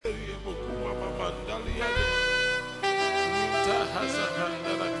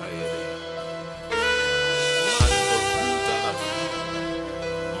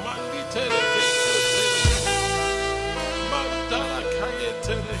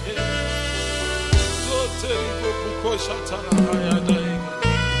We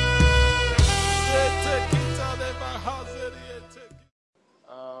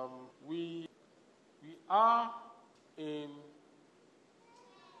are in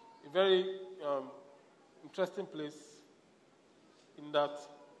a very interesting place in that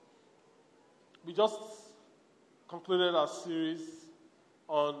we just concluded our series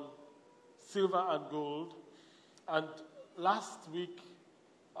on silver and gold, and last week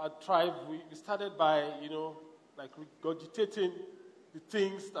at Tribe we started by regurgitating the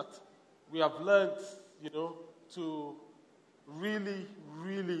things that we have learned, to really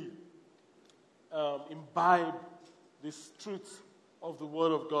imbibe this truth of the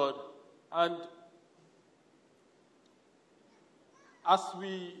Word of God. And as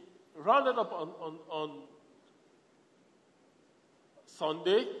we rounded up on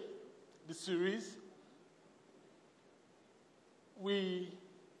Sunday, the series, we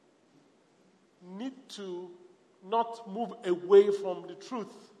need to not move away from the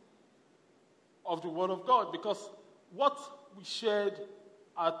truth of the Word of God, because what we shared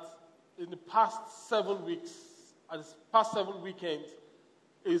in the past 7 weeks, and past 7 weekends,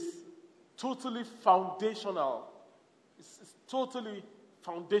 is totally foundational. It's totally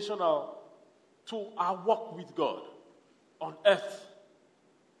foundational to our walk with God on earth.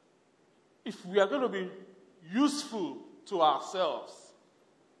 If we are going to be useful to ourselves,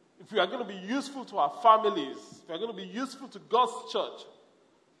 if we are going to be useful to our families, if we are going to be useful to God's church,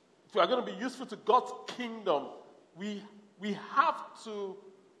 if we are going to be useful to God's kingdom, we have to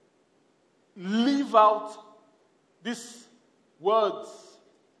live out these words.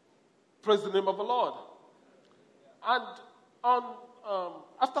 Praise the name of the Lord. And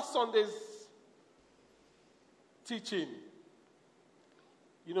after Sunday's teaching,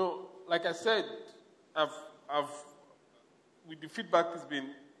 like I said, with the feedback has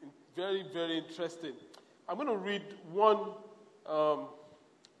been very, very interesting. I'm going to read one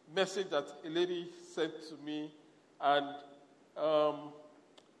message that a lady sent to me, and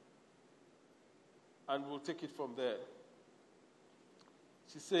we'll take it from there.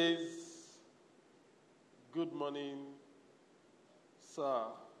 She says, "Good morning, sir.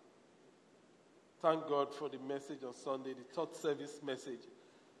 Thank God for the message on Sunday, the third service message.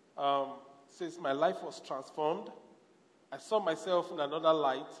 Says my life was transformed. I saw myself in another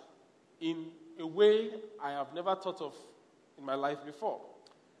light, in a way I have never thought of in my life before.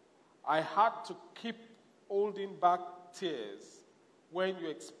 I had to keep holding back tears when you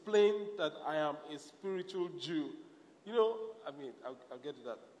explained that I am a spiritual Jew. I'll get to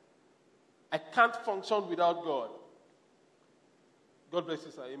that. I can't function without God. God bless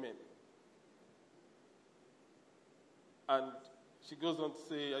you, sir. Amen." And she goes on to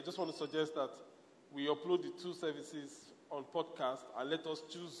say, "I just want to suggest that we upload the 2 services on podcast and let us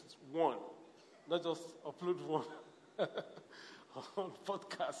choose one, not just upload one on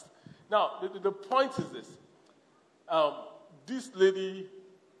podcast." Now, the point is this. This lady,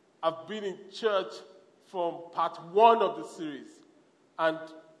 I've been in church from part 1 of the series, and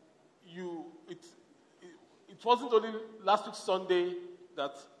it wasn't only last week Sunday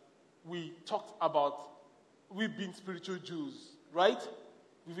that we talked about we being spiritual Jews, right?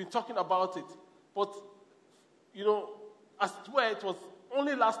 We've been talking about it. But, as it were, it was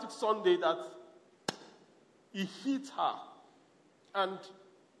only last week Sunday that it hit her. And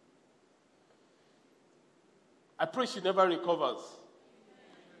I pray she never recovers.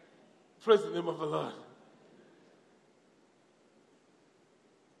 Praise the name of the Lord.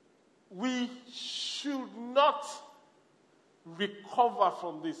 We should not recover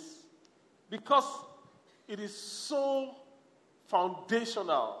from this, because it is so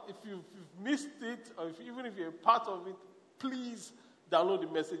foundational. If you've missed it, or even if you're a part of it, please download the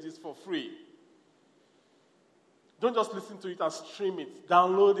messages for free. Don't just listen to it and stream it.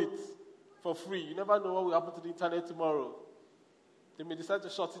 Download it for free. You never know what will happen to the internet tomorrow. They may decide to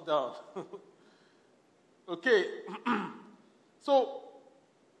shut it down. Okay. So,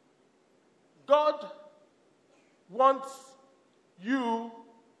 God wants you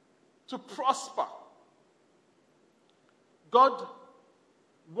to prosper. God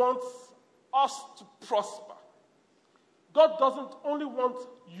wants us to prosper. God doesn't only want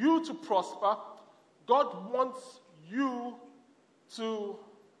you to prosper, God wants you to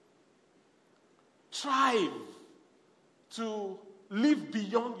thrive, to live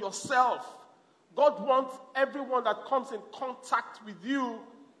beyond yourself. God wants everyone that comes in contact with you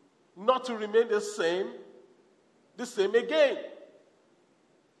not to remain the same again.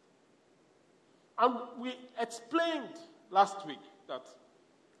 And we explained last week that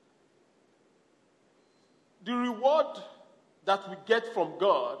the reward that we get from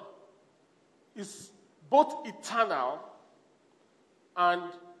God is both eternal and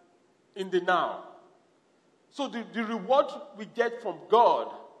in the now. So the reward we get from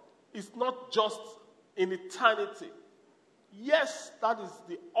God is not just in eternity. Yes, that is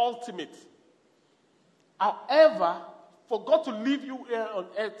the ultimate. However, for God to leave you here on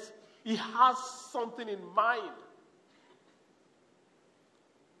earth, He has something in mind.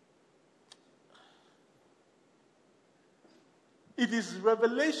 It is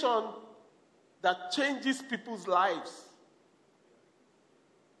revelation that changes people's lives.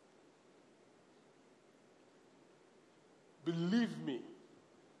 Believe me.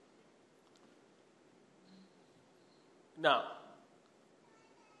 Now,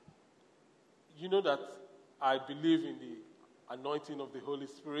 you know that I believe in the anointing of the Holy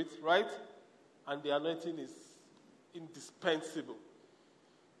Spirit, right? And the anointing is indispensable.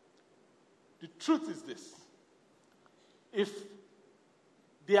 The truth is this. If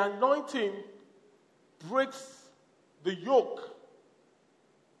the anointing breaks the yoke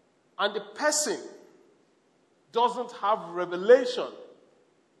and the person doesn't have revelation,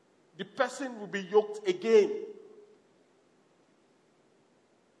 the person will be yoked again.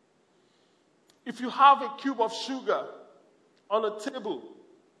 If you have a cube of sugar on a table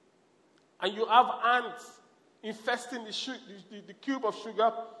and you have ants infesting the cube of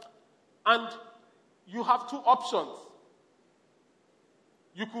sugar, and you have two options.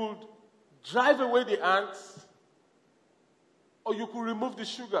 You could drive away the ants, or you could remove the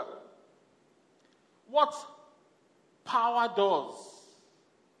sugar. What power does,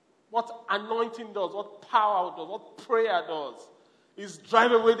 what anointing does, what power does, what prayer does, is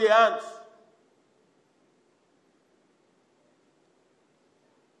drive away the ants.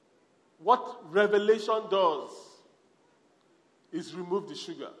 What revelation does is remove the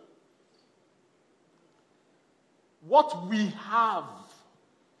sugar. What we have,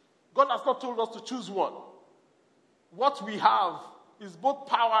 God has not told us to choose one. What we have is both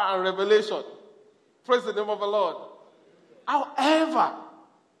power and revelation. Praise the name of the Lord. However,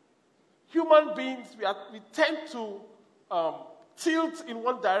 human beings, we tend to tilt in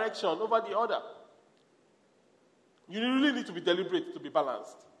one direction over the other. You really need to be deliberate to be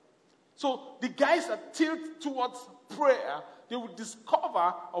balanced. So the guys that tilt towards prayer, they will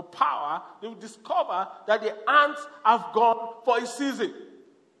discover, or power, they will discover that the ants have gone for a season.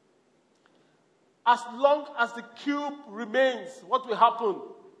 As long as the cube remains, what will happen?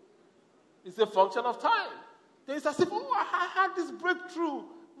 It's a function of time. There is as if, I had this breakthrough.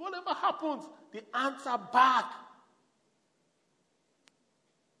 Whatever happens, the ants are back.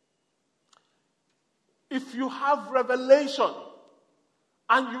 If you have revelation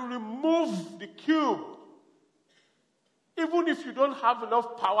and you remove the cube, even if you don't have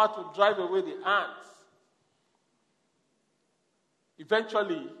enough power to drive away the ants,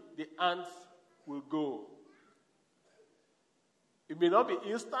 eventually the ants will go. It may not be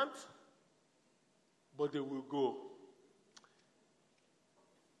instant, but they will go.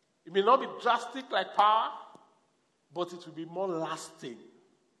 It may not be drastic like power, but it will be more lasting.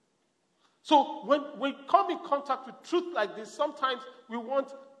 So when we come in contact with truth like this, sometimes we want,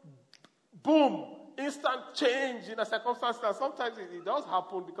 boom, instant change in a circumstance. And sometimes it does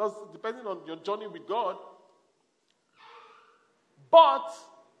happen because depending on your journey with God. But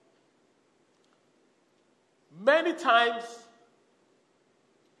many times,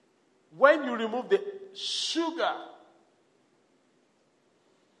 when you remove the sugar,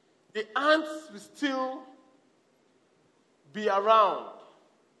 the ants will still be around.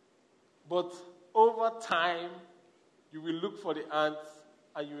 But over time, you will look for the ants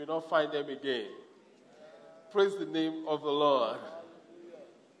and you will not find them again. Praise the name of the Lord.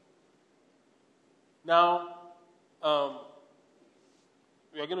 Now,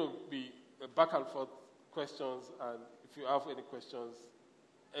 we are going to be back and forth questions, and if you have any questions,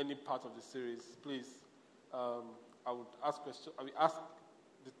 any part of the series, please, I will ask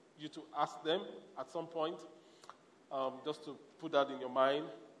you to ask them at some point, just to put that in your mind.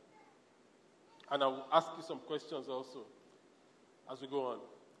 And I will ask you some questions also as we go on.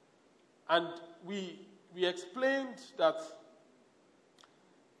 And we explained that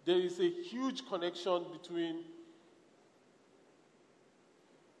there is a huge connection between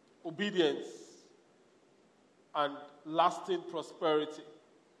obedience and lasting prosperity.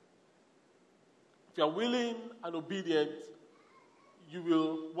 If you are willing and obedient, you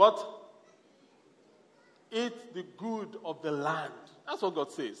will what? Eat the good of the land. That's what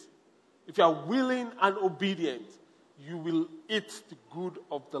God says. If you are willing and obedient, you will eat the good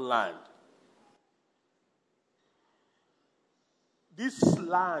of the land. This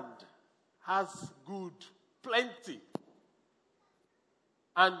land has good, plenty.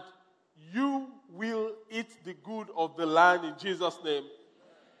 and you will eat the good of the land in Jesus' name.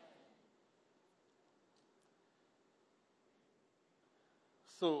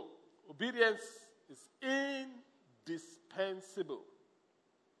 So, obedience is indispensable.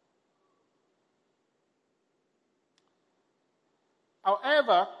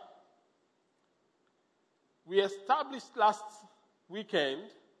 However, we established last weekend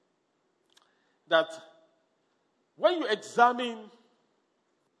that when you examine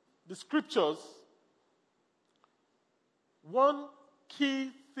the scriptures, one key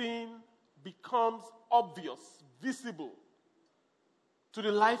thing becomes obvious, visible to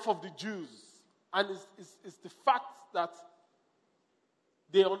the life of the Jews. And it's the fact that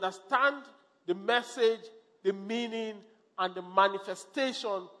they understand the message, the meaning, and the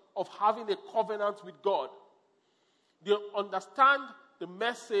manifestation of having a covenant with God. They understand the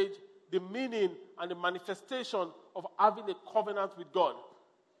message, the meaning, and the manifestation of having a covenant with God.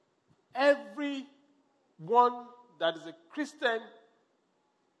 Everyone that is a Christian,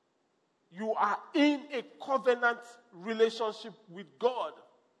 you are in a covenant relationship with God.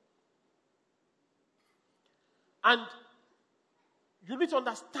 And you need to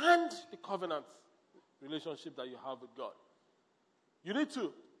understand the covenant relationship that you have with God. You need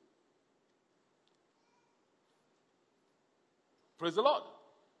to. Praise the Lord.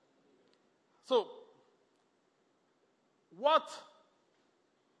 So, what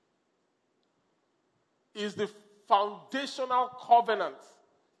is the foundational covenant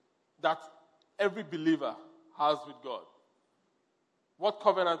that every believer has with God? What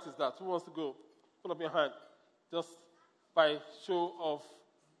covenant is that? Who wants to go? Put up your hand. Just by show of,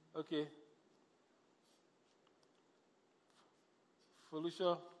 okay.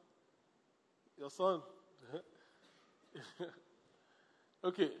 Felicia, your son.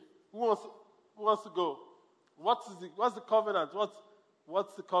 Okay, who wants to go? What's the covenant?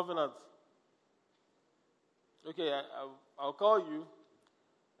 What's the covenant? Okay, I'll call you.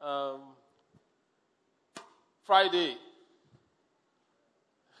 Friday.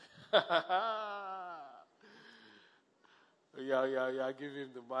 Yeah. Give him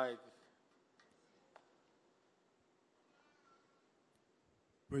the mic.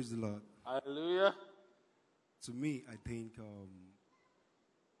 Praise the Lord. Hallelujah. To me, I think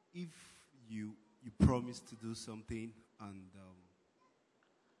if you promise to do something and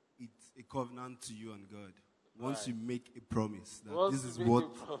it's a covenant to you and God. Once you make a promise that this is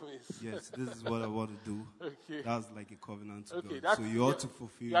what this is what I want to do. Okay. That's like a covenant to God. So you ought to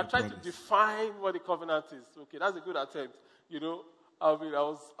fulfill your promise. You are trying to define what the covenant is. Okay, that's a good attempt. You know, I mean,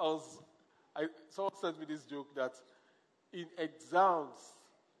 someone sent me this joke that in exams,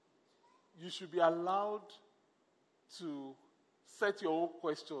 you should be allowed to set your own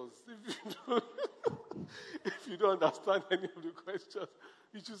questions. If you don't understand any of the questions,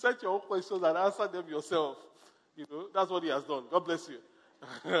 you should set your own questions and answer them yourself. You know, that's what he has done. God bless you.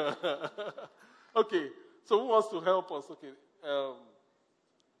 Okay, so who wants to help us? Okay,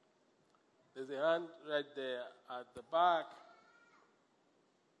 there's a hand right there at the back.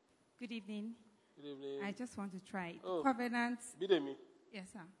 Good evening. Good evening. I just want to try covenant. Bidemi.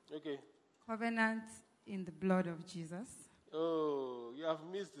 Yes, sir. Okay. Covenant in the blood of Jesus. Oh, you have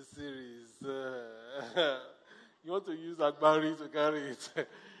missed the series. You want to use Agbari to carry it.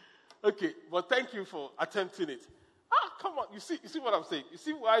 Okay, but thank you for attempting it. Come on. You see what I'm saying? You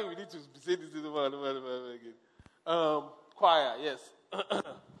see why we need to say this over and over again? Choir, yes. I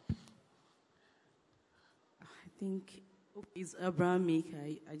think it's Abrahamic.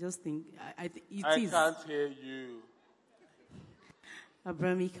 I just think it is. I can't hear you.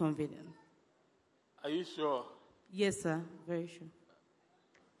 Abrahamic covenant. Are you sure? Yes, sir. Very sure.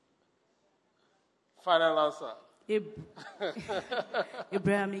 Final answer.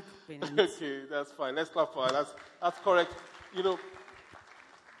 Abrahamic covenant. Okay, that's fine. Let's clap for her. That's correct. You know,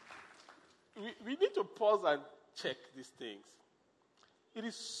 we need to pause and check these things. It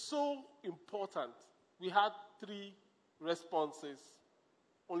is so important. We had 3 responses.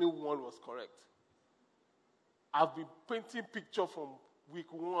 Only 1 was correct. I've been painting picture from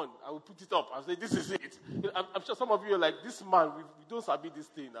week 1. I will put it up. I'll say, this is it. I'm sure some of you are like, this man, we don't sabi this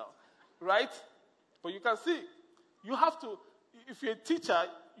thing now. Right? But you can see, you have to, if you're a teacher,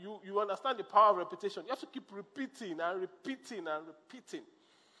 you understand the power of repetition. You have to keep repeating and repeating and repeating.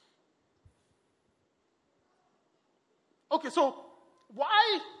 Okay, so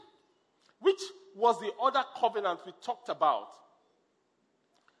which was the other covenant we talked about?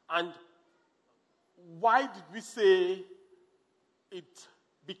 And why did we say it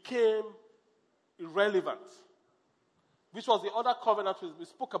became irrelevant? Which was the other covenant we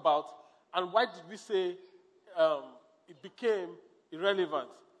spoke about? And why did we say it became irrelevant.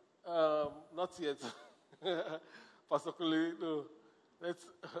 Not yet. Pastor Kule, no.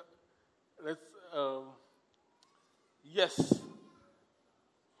 Yes.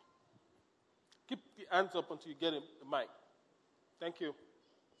 Keep the hands up until you get the mic. Thank you.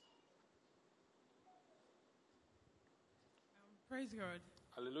 Praise God.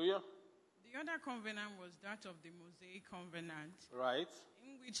 Hallelujah. The other covenant was that of the Mosaic covenant. Right.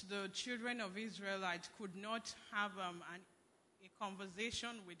 In which the children of Israelites could not have a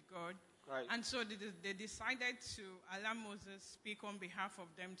conversation with God. Right. And so they decided to allow Moses speak on behalf of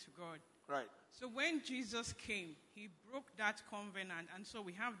them to God. Right. So when Jesus came, he broke that covenant, and so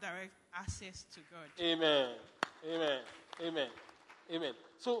we have direct access to God. Amen. Amen. Amen. Amen.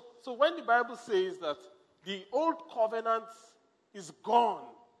 So when the Bible says that the old covenant is gone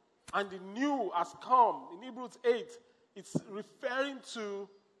and the new has come, in Hebrews 8, it's referring to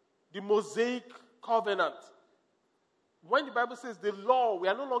the Mosaic covenant. When the Bible says the law, we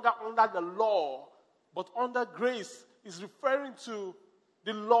are no longer under the law, but under grace, is referring to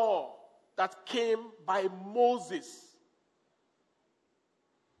the law that came by Moses.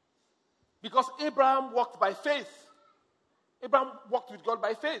 Because Abraham walked by faith. Abraham walked with God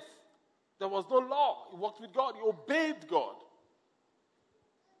by faith. There was no law. He walked with God. He obeyed God.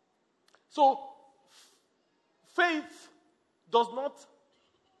 So, faith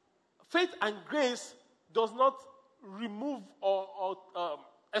and grace does not remove or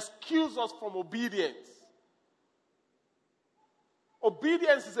excuse us from obedience.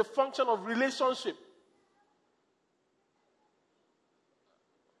 Obedience is a function of relationship.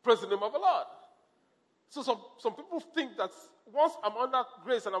 Praise the name of the Lord. So some people think that once I'm under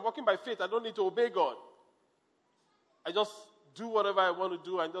grace and I'm walking by faith, I don't need to obey God. I just do whatever I want to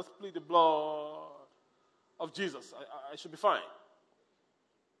do and just plead the blood of Jesus. I should be fine.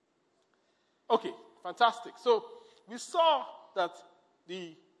 Okay, fantastic. So we saw that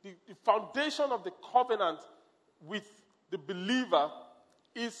the foundation of the covenant with the believer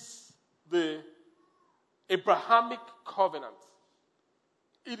is the Abrahamic covenant.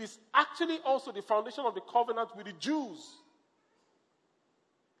 It is actually also the foundation of the covenant with the Jews.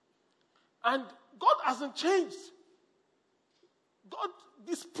 And God hasn't changed.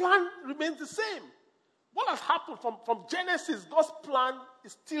 This plan remains the same. What has happened from Genesis, God's plan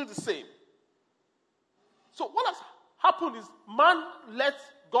is still the same. So what has happened is man let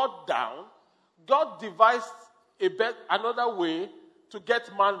God down. God devised another way to get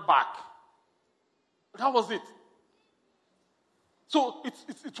man back. That was it. So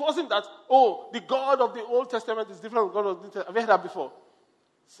it wasn't that, the God of the Old Testament is different from God of the New Testament. Have you heard that before?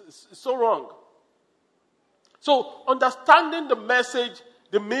 It's so wrong. So understanding the message,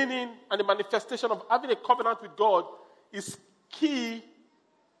 the meaning, and the manifestation of having a covenant with God is key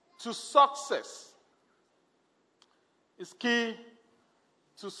to success. It's key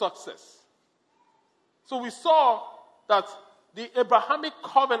to success. So we saw that the Abrahamic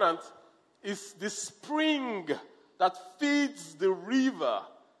covenant is the spring that feeds the river.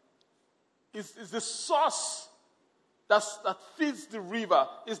 Is the source that feeds the river.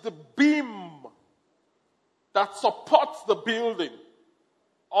 Is the beam that supports the building.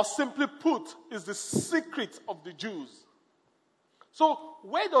 Or simply put, is the secret of the Jews. So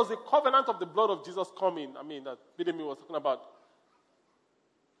where does the covenant of the blood of Jesus come in? I mean, that Bidemi was talking about.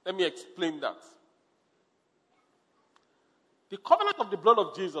 Let me explain that. The covenant of the blood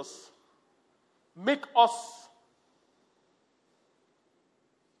of Jesus make us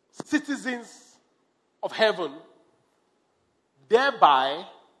citizens of heaven, thereby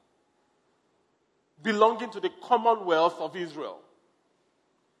belonging to the commonwealth of Israel.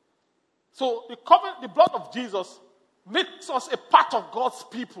 So the blood of Jesus makes us a part of God's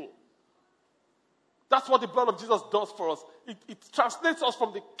people. That's what the blood of Jesus does for us. It translates us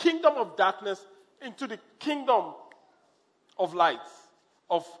from the kingdom of darkness into the kingdom of light,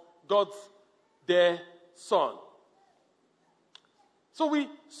 of God's dear Son. So we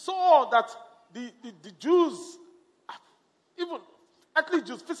saw that the Jews, even earthly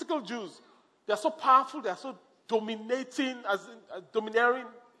Jews, physical Jews, they are so powerful, they are so dominating, domineering,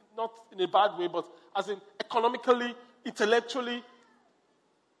 not in a bad way, but as in economically, intellectually,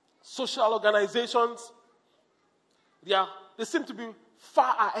 social organizations. They seem to be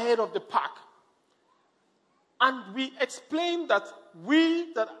far ahead of the pack. And we explained that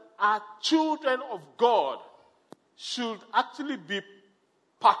we that are children of God should actually be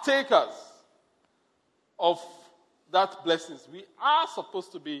partakers of that blessings. We are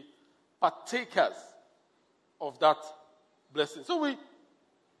supposed to be partakers of that blessing. So we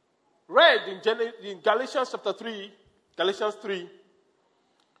read in Galatians chapter 3, Galatians 3,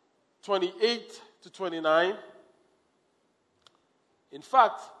 28 to 29. In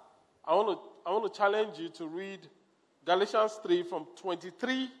fact, I want to challenge you to read Galatians 3 from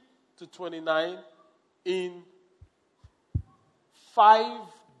 23 to 29 in 5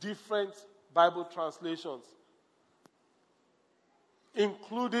 different Bible translations,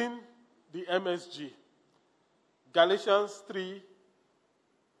 including the MSG. Galatians 3,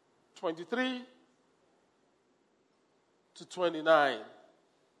 23 to 29.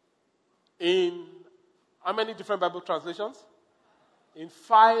 In how many different Bible translations? In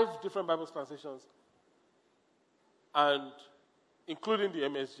 5 different Bible translations, and including the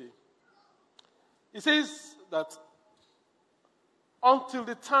MSG. It says that until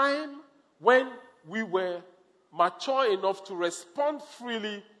the time when we were mature enough to respond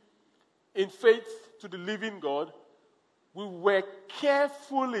freely in faith to the living God, we were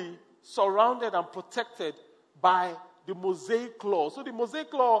carefully surrounded and protected by the Mosaic law. So the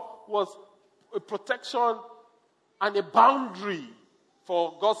Mosaic law was a protection and a boundary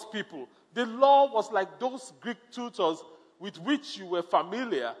for God's people. The law was like those Greek tutors with which you were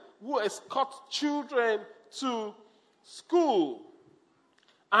familiar, who escort children to school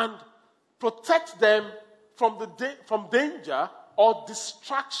and protect them from danger or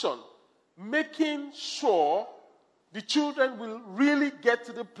distraction, making sure the children will really get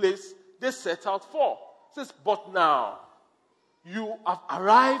to the place they set out for. It says, but now you have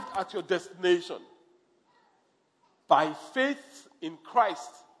arrived at your destination. By faith in Christ,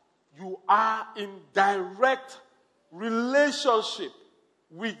 you are in direct relationship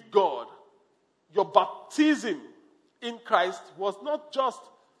with God. Your baptism in Christ was not just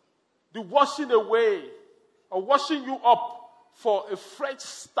the washing away or washing you up for a fresh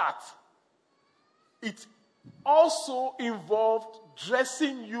start. It also involved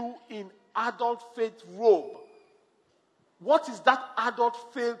dressing you in adult faith robe. What is that adult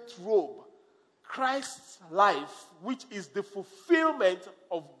faith robe? Christ's life, which is the fulfillment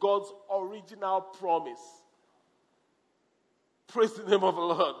of God's original promise. Praise the name of the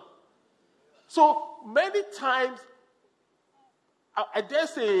Lord. So many times, I dare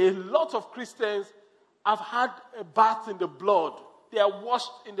say a lot of Christians have had a bath in the blood. They are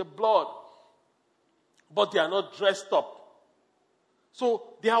washed in the blood, but they are not dressed up. So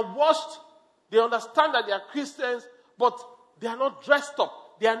they are washed, they understand that they are Christians, but they are not dressed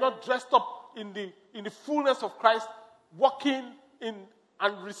up. They are not dressed up in the fullness of Christ, walking in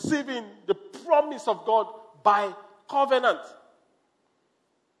and receiving the promise of God by covenant.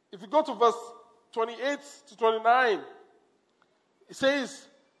 If you go to verse 28 to 29, it says,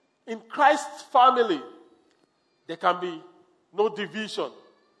 in Christ's family, there can be no division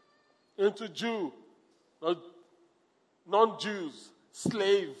into Jew, non-Jews,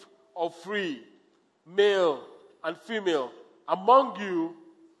 slave or free, male and female. Among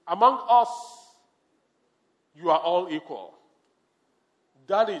us, you are all equal.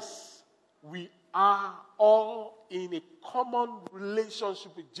 That is, we are all in a common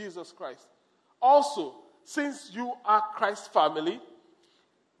relationship with Jesus Christ. Also, since you are Christ's family,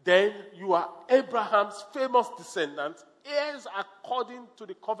 then you are Abraham's famous descendant, heirs according to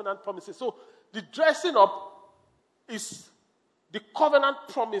the covenant promises. So the dressing up is the covenant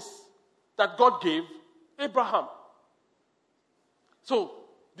promise that God gave Abraham. So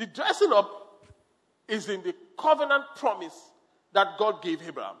the dressing up is in the covenant promise that God gave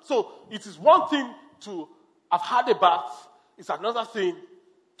Abraham. So it is one thing to have had a bath, it's another thing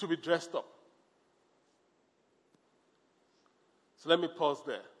to be dressed up. So let me pause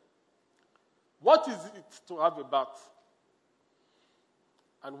there. What is it to have a bath?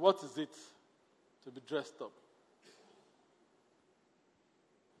 And what is it to be dressed up?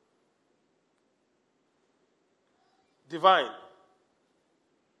 Divine.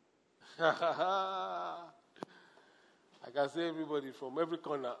 I can say everybody from every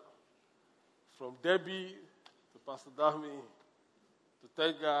corner, from Debbie to Pastor Dami to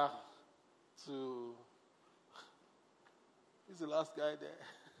Tega to... Who's the last guy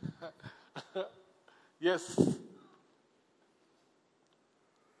there? Yes.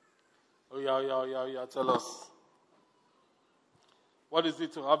 Oh, yeah. Tell us. What is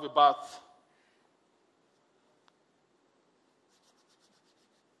it to have a bath?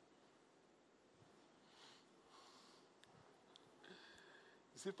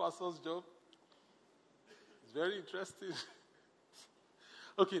 You see Pastor's job? It's very interesting.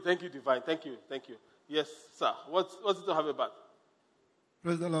 Okay, thank you, Divine. Thank you. Yes, sir. What's it to have a bath?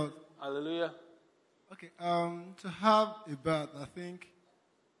 Praise the Lord. Hallelujah. Okay, to have a bath, I think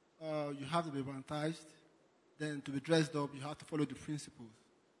you have to be baptized. Then to be dressed up, you have to follow the principles.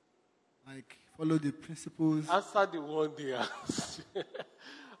 Like, follow the principles. Answer the one they asked.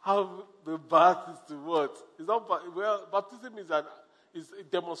 How the bath is to what? It's not, well, baptism is It's a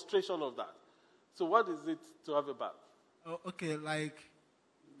demonstration of that. So what is it to have a bath? Oh, okay, like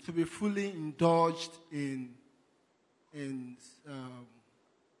to be fully indulged in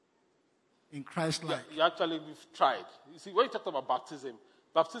Christ-like. Yeah, we've tried. You see, when you talk about baptism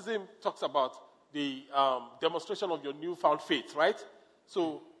talks about the demonstration of your newfound faith, right?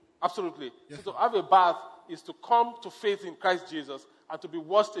 So, absolutely. Yes, so to have a bath is to come to faith in Christ Jesus and to be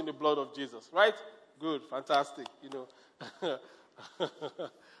washed in the blood of Jesus, right? Good, fantastic,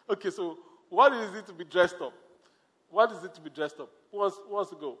 Okay, so what is it to be dressed up? What is it to be dressed up? Who wants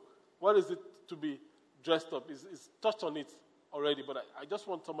to go? What is it to be dressed up? It's touched on it already, but I just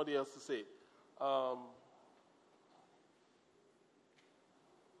want somebody else to say it.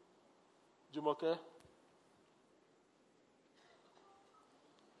 Jumoke?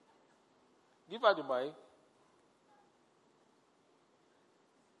 Give her the mic.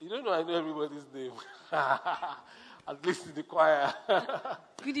 You don't know I know everybody's name. At least in the choir.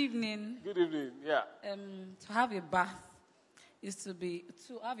 Good evening. Good evening, yeah. To have a bath is to be,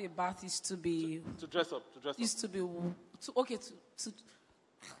 to have a bath is to be... To dress up, is to be,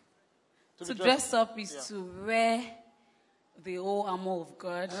 to dress up is to wear the whole armor of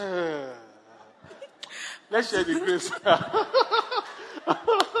God. Let's share the grace.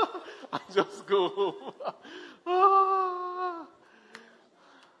 I just go home.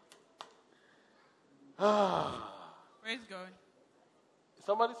 Praise God.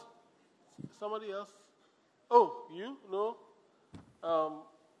 Somebody else? Oh, you? No?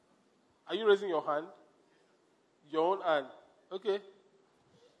 Are you raising your hand? Your own hand? Okay.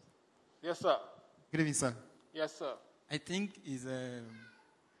 Yes, sir. Good evening, sir. Yes, sir. I think is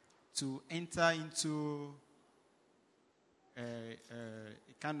to enter into a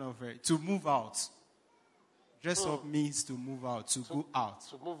kind of to move out. Dress up means to move out, to go out.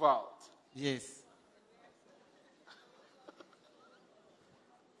 To move out. Yes.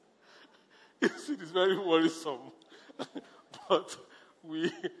 It is very worrisome, but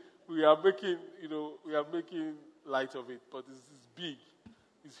we are making light of it. But it's big,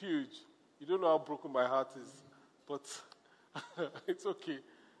 it's huge. You don't know how broken my heart is, but it's okay.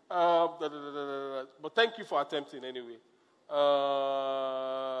 But thank you for attempting anyway.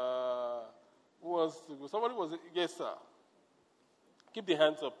 Who wants to go? Somebody was it? Yes, sir. Keep the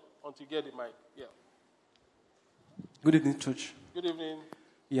hands up until you get the mic. Yeah. Good evening, church. Good evening.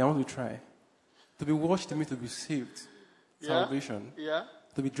 Yeah, I want to try. To be washed means to be saved. Yeah? Salvation. Yeah.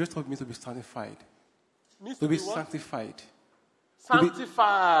 To be dressed up means to be sanctified. Means to be sanctified.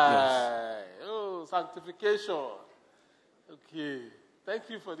 Sanctified. Yes. Oh, sanctification. Okay. Thank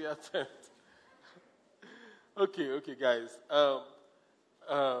you for the attempt. Okay, guys.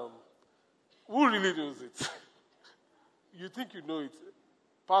 Who really knows it? You think you know it?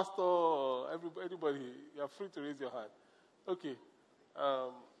 Pastor or anybody, you are free to raise your hand. Okay.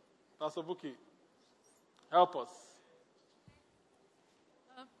 Pastor Buki, help us.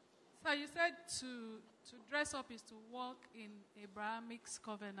 So you said to dress up is to walk in Abrahamic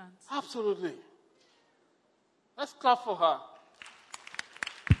covenant. Absolutely. Let's clap for her.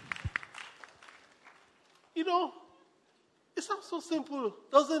 It sounds so simple,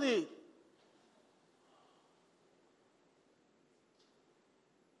 doesn't it?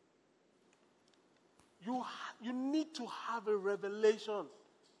 You need to have a revelation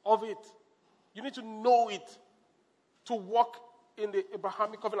of it. You need to know it to walk in the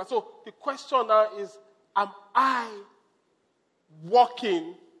Abrahamic covenant. So the question now is, am I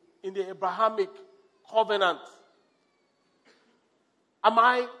walking in the Abrahamic covenant? Am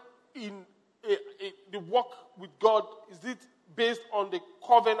I in the walk with God? Is it based on the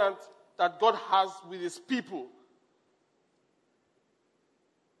covenant that God has with his people?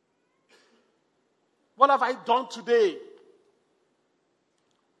 What have I done today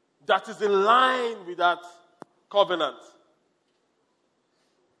that is in line with that covenant?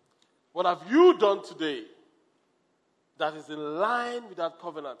 What have you done today that is in line with that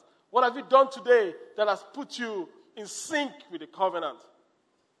covenant? What have you done today that has put you in sync with the covenant?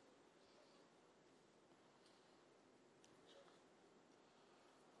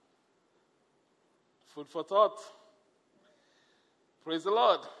 Food for thought. Praise the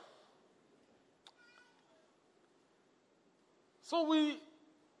Lord. So we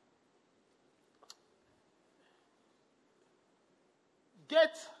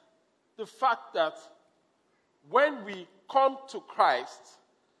get the fact that when we come to Christ,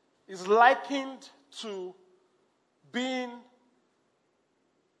 is likened to being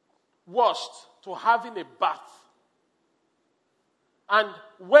washed, to having a bath. And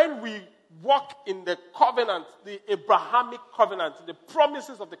when we walk in the covenant, the Abrahamic covenant, the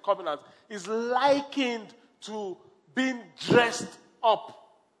promises of the covenant, is likened to being dressed up.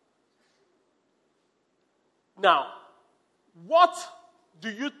 Now, what do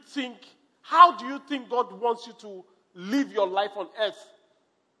you think, how do you think God wants you to live your life on earth?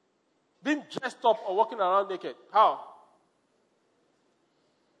 Being dressed up or walking around naked? How?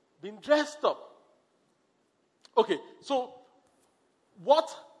 Being dressed up. Okay, so what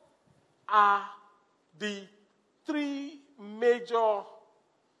are the three major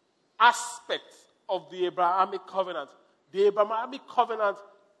aspects of the Abrahamic covenant? The Abrahamic covenant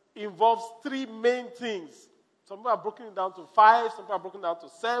involves three main things. Some people are broken it down to 5, some people are broken down to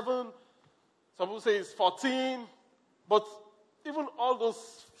 7, some people say it's 14, but even all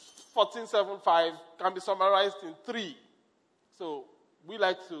those 14, 7, 5 can be summarized in 3. So we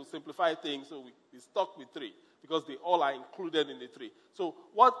like to simplify things, so we stuck with 3 because they all are included in the 3. So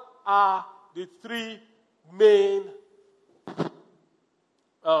what are the 3 main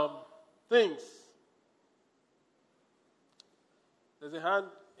things? There's a hand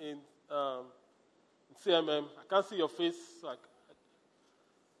in CMM. I can't see your face.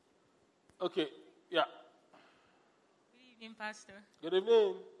 Okay, yeah. Good evening, Pastor. Good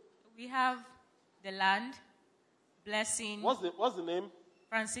evening. We have the land, blessing. What's the name?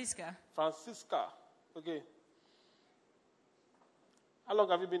 Francisca. Francisca. Okay. How long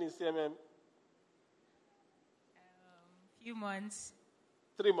have you been in CMM? Few months.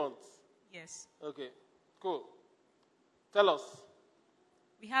 3 months? Yes. Okay, cool. Tell us.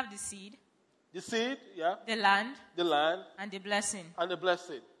 We have the seed. The seed, yeah. The land. The land. And the blessing. And the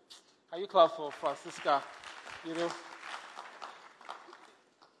blessing. Can you clap for Francisca? You know,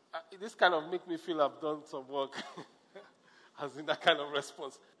 this kind of make me feel I've done some work. As in that kind of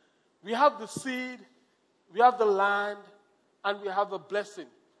response. We have the seed, we have the land, and we have the blessing.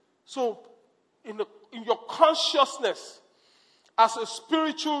 So, in your consciousness, as a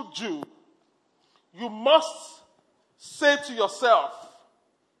spiritual Jew, you must say to yourself,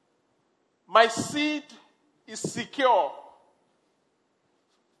 my seed is secure.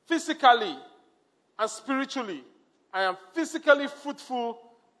 Physically and spiritually. I am physically fruitful.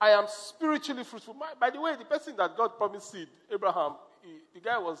 I am spiritually fruitful. By the way, the person that God promised seed, Abraham, the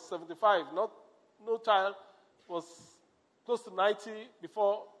guy was 75, no child, was close to 90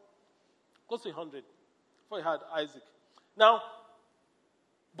 before, close to 100, before he had Isaac. Now,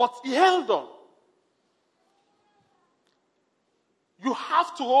 but he held on. You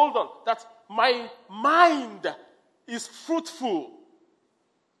have to hold on. That my mind is fruitful.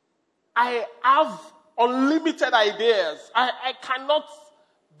 I have unlimited ideas. I cannot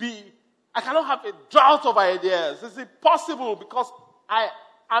have a drought of ideas. It's impossible because I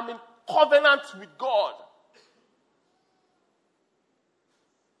am in covenant with God.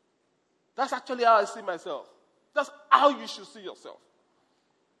 That's actually how I see myself. That's how you should see yourself.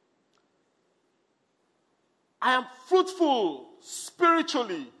 I am fruitful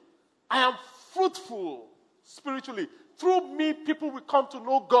spiritually. I am fruitful spiritually. Through me, people will come to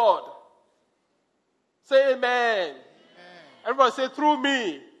know God. Say amen. Amen. Everybody say through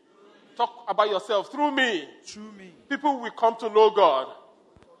me. Talk about yourself. Through me. Through me. People will come to know God.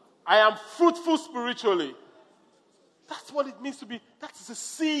 I am fruitful spiritually. That's what it means to be. That is a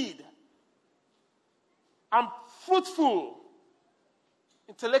seed. I'm fruitful.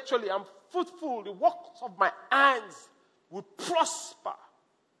 Intellectually, I'm fruitful. The works of my hands will prosper.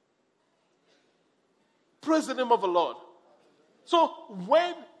 Praise the name of the Lord. So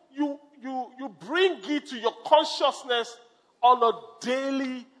when you bring it to your consciousness on a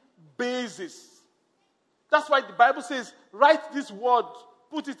daily basis. That's why the Bible says, write this word,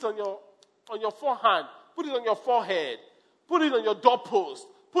 put it on your forehand, put it on your forehead, put it on your doorpost,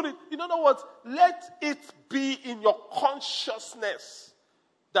 put it, in other words, let it be in your consciousness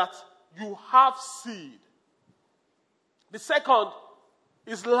that you have seed. The second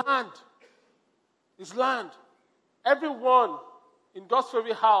is land. Is land. Everyone in God's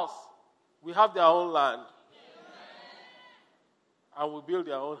favorite house will have their own land. And will build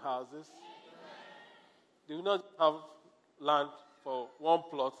their own houses. They will not have land for one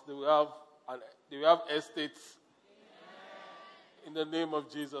plot. They will have estates. In the name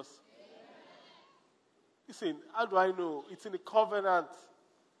of Jesus. Listen, how do I know? It's in the covenant.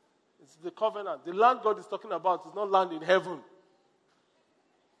 It's the covenant. The land God is talking about is not land in heaven.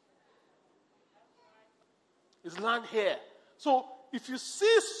 It's land here. So if you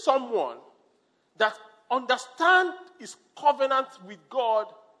see someone that understands his covenant with God,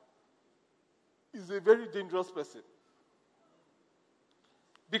 is a very dangerous person.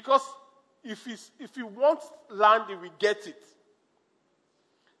 Because if he wants land, he will get it.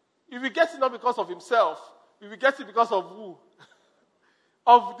 If he gets it not because of himself, he will get it because of who?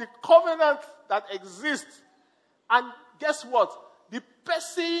 Of the covenant that exists. And guess what? the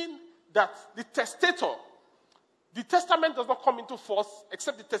person that the testator, the testament does not come into force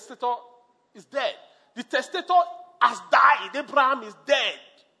except the testator is dead. The testator has died. Abraham is dead.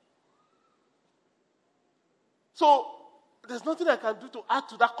 So there's nothing I can do to add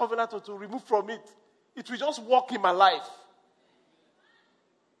to that covenant or to remove from it. It will just work in my life.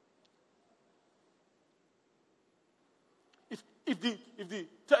 If the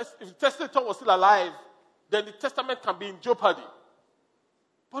testator was still alive, then the testament can be in jeopardy.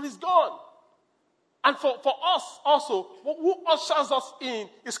 But it's gone. And for us also, who ushers us in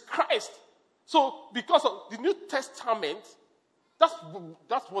is Christ. So because of the New Testament, that's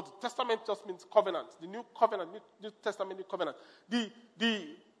what the testament just means, covenant. The new covenant, New Testament, new covenant. The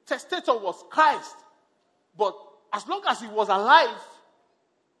testator was Christ. But as long as he was alive,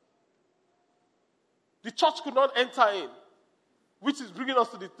 the church could not enter in. Which is bringing us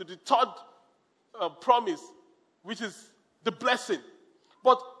to the third promise, which is the blessing.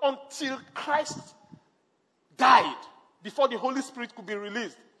 But until Christ died, before the Holy Spirit could be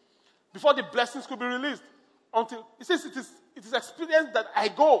released, before the blessings could be released, until it says it is experienced that I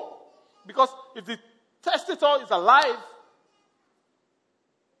go. Because if the testator is alive,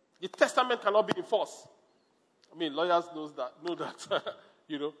 the testament cannot be enforced. I mean, lawyers know that.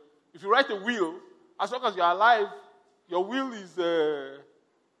 If you write a will, as long as you're alive, your will is the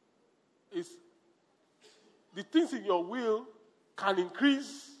things in your will can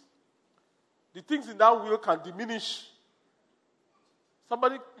increase. The things in that will can diminish.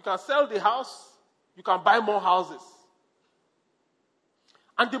 You can sell the house, you can buy more houses.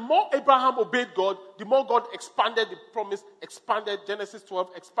 And the more Abraham obeyed God, the more God expanded the promise, expanded Genesis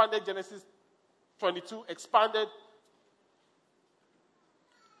 12, expanded Genesis 22, expanded.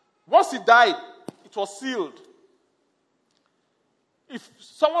 Once he died, it was sealed. If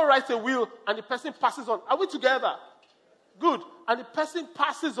someone writes a will and the person passes on, are we together? Good. And the person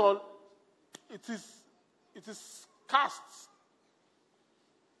passes on, it is cast.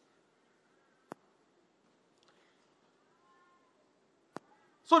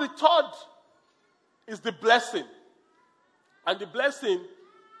 So the third is the blessing. And the blessing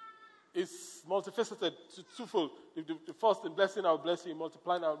is multifaceted, twofold. The first, the blessing, I will bless you.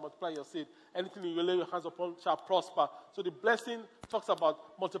 Multiplying, I will multiply your seed. Anything you lay your hands upon shall prosper. So the blessing talks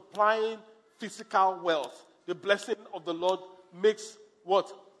about multiplying physical wealth. The blessing of the Lord makes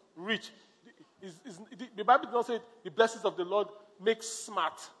what? Rich. The Bible does not say the blessings of the Lord makes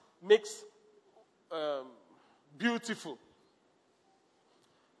smart, makes beautiful.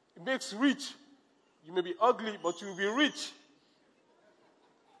 It makes rich. You may be ugly, but you will be rich.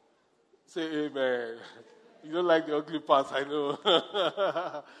 Say amen. You don't like the ugly parts, I know.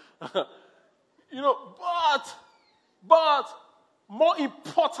 But more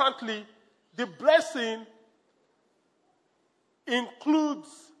importantly, the blessing includes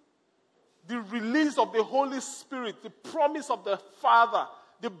the release of the Holy Spirit, the promise of the Father.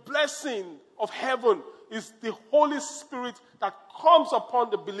 The blessing of heaven is the Holy Spirit that comes upon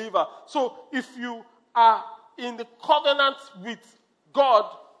the believer. So if you are in the covenant with God,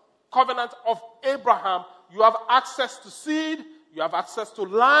 covenant of Abraham, you have access to seed, you have access to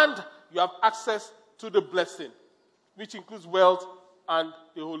land, you have access to the blessing, which includes wealth and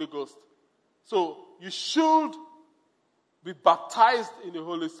the Holy Ghost. So you should be baptized in the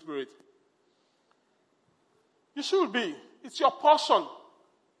Holy Spirit. You should be. It's your portion.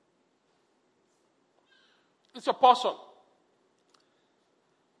 It's your portion.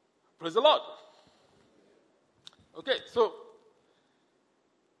 Praise the Lord. Okay, so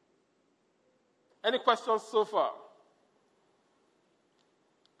any questions so far?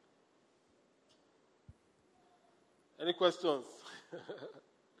 Any questions?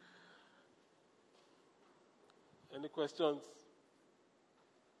 Any questions?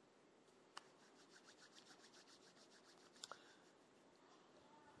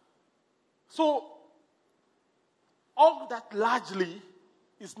 So, all that largely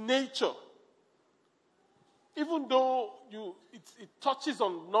is nature. Even though it touches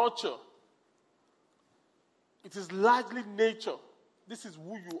on nurture, it is largely nature. This is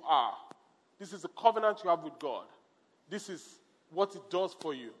who you are. This is the covenant you have with God. This is what it does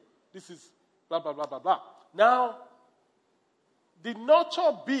for you. This is blah, blah, blah, blah, blah. Now, the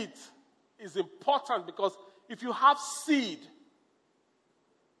nurture bit is important because if you have seed,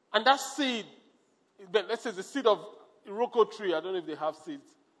 and that seed, let's say the seed of Iroko tree, I don't know if they have seeds,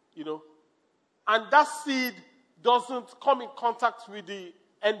 and that seed doesn't come in contact with the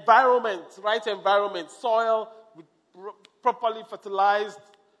environment, right environment, soil, properly fertilized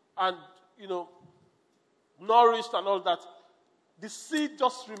and, nourished and all that, the seed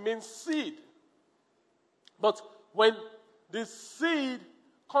just remains seed. But when the seed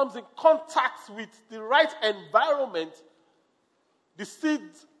comes in contact with the right environment, the seed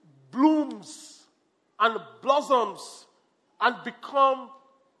blooms and blossoms and become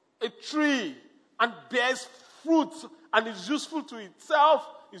a tree and bears fruit and is useful to itself,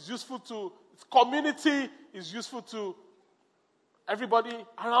 is useful to its community, is useful to everybody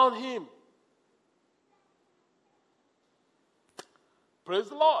around him. Praise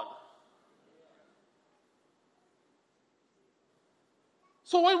the Lord.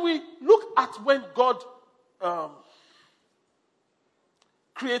 So when we look at when God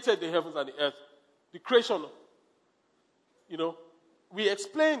created the heavens and the earth, the creation, we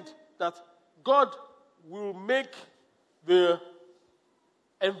explained that God will make the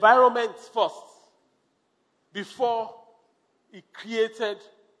environment first before he created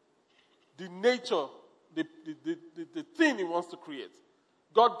the nature, the thing he wants to create.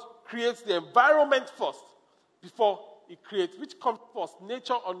 God creates the environment first before he creates. Which comes first,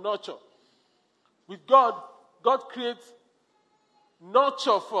 nature or nurture? With God, God creates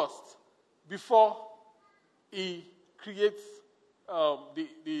nurture first before he creates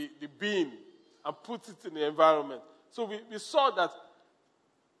the being and puts it in the environment. So we saw that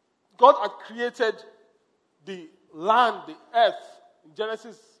God had created the land, the earth, in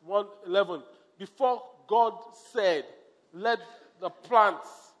Genesis 1:11, before God said, let the plants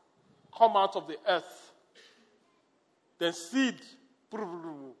come out of the earth. Then seed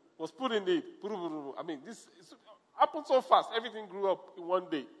was put in it. I mean, this happened so fast. Everything grew up in one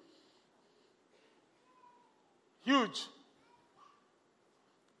day. Huge.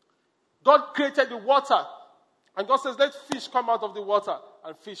 God created the water. And God says, let fish come out of the water.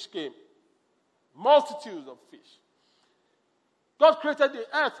 And fish came. Multitudes of fish. God created the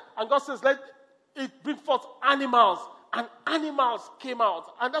earth. And God says, let it bring forth animals. And animals came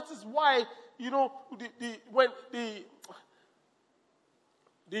out. And that is why, when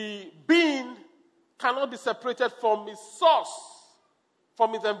the being cannot be separated from its source,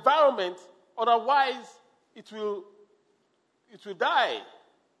 from its environment. Otherwise, it will die.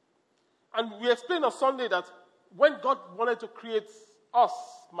 And we explained on Sunday that when God wanted to create us,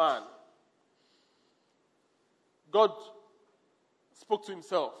 man, God spoke to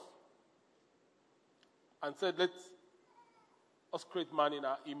himself and said, let us create man in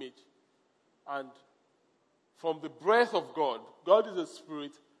our image. And from the breath of God, God is a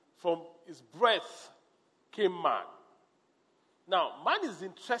spirit, from his breath came man. Now, man is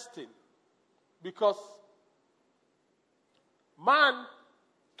interesting because man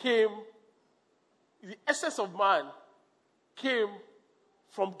came, the essence of man came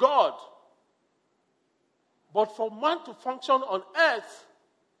from God. But for man to function on earth,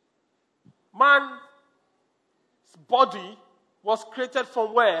 man's body was created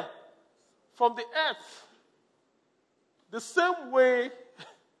from where? From the earth. The same way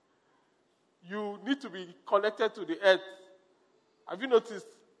you need to be connected to the earth. Have you noticed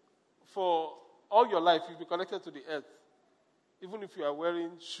for all your life you'll be connected to the earth? Even if you are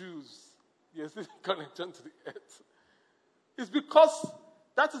wearing shoes, you're still connected to the earth. It's because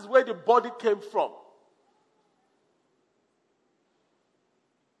that is where the body came from.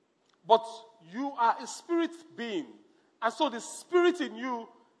 But you are a spirit being. And so the spirit in you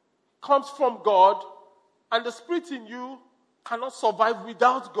comes from God, and the spirit in you cannot survive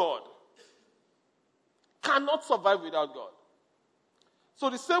without God. Cannot survive without God. So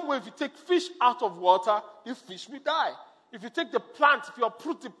the same way, if you take fish out of water, the fish will die. If you take the plant, if you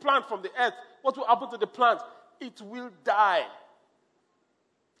uproot the plant from the earth, what will happen to the plant? It will die.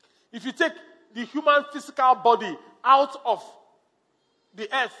 If you take the human physical body out of the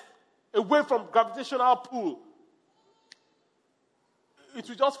earth, away from gravitational pull, it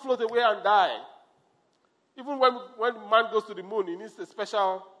will just float away and die. Even when man goes to the moon, he needs a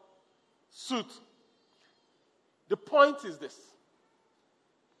special suit. The point is this.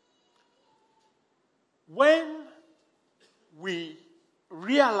 When we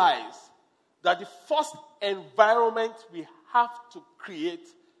realize that the first environment we have to create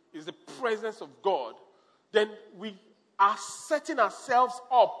is the presence of God, then we are setting ourselves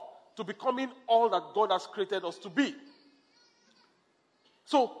up to becoming all that God has created us to be.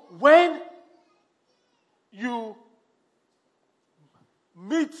 So when you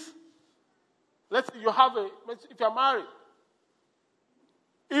meet, let's say if you're married,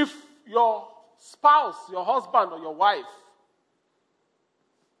 if your spouse, your husband or your wife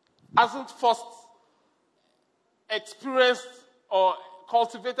hasn't first experienced or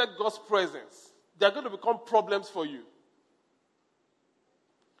cultivated God's presence, they're going to become problems for you.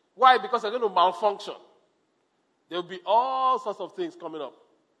 Why? Because they're going to malfunction. There will be all sorts of things coming up.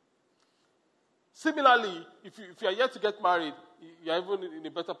 Similarly, if you are yet to get married, you are even in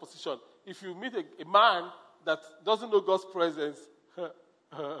a better position. If you meet a man that doesn't know God's presence,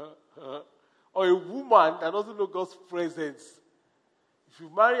 or a woman that doesn't know God's presence, if you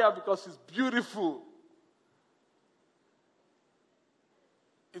marry her because she's beautiful,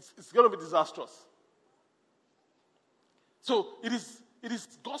 it's going to be disastrous. So it is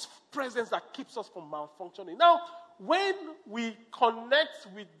God's presence that keeps us from malfunctioning. Now, when we connect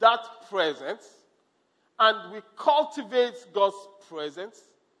with that presence and we cultivate God's presence,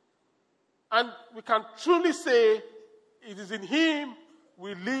 and we can truly say it is in Him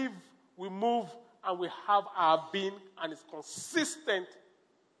we live, we move, and we have our being, and it's consistent,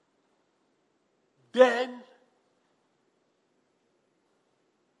 then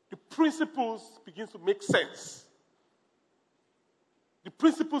the principles begin to make sense. The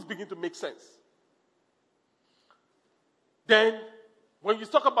principles begin to make sense. Then, when you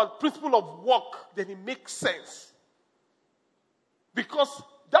talk about principle of work, then it makes sense. Because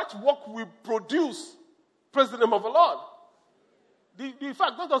that work will produce, praise the name of the Lord. The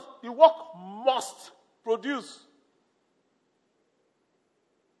fact, not just the work must produce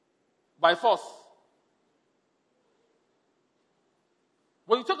by force.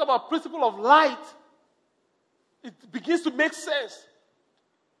 When you talk about principle of light, it begins to make sense.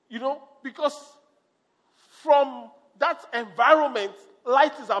 Because from that environment,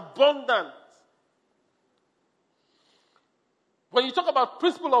 light is abundant. When you talk about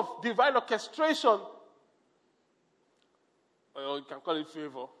principle of divine orchestration, or you can call it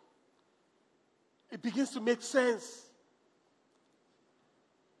favor, it begins to make sense.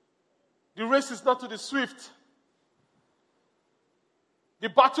 The race is not to the swift. The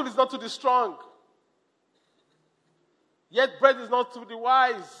battle is not to the strong. Yet bread is not to the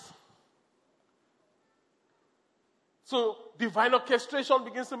wise. So divine orchestration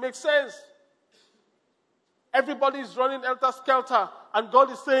begins to make sense. Everybody is running helter-skelter, and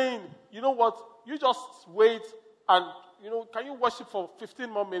God is saying, you know what, you just wait and, can you worship for 15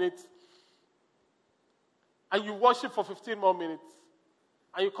 more minutes? And you worship for 15 more minutes.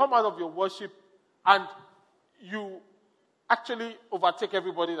 And you come out of your worship, and you actually overtake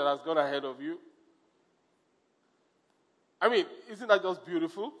everybody that has gone ahead of you. I mean, isn't that just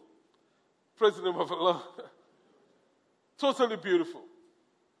beautiful? Praise the name of the Lord. Totally beautiful.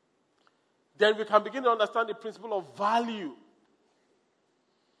 Then we can begin to understand the principle of value.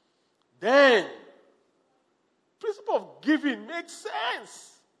 Then, principle of giving makes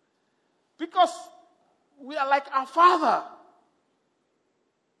sense. Because we are like our Father.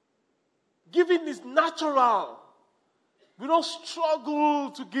 Giving is natural. We don't struggle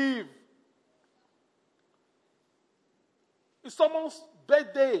to give. It's someone's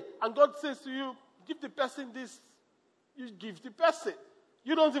birthday and God says to you, give the person this. You give the person.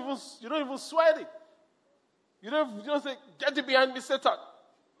 You don't even sweat it. You don't say, get it behind me, Satan.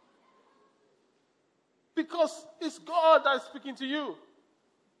 Because it's God that is speaking to you.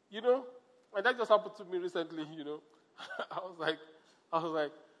 And that just happened to me recently, I was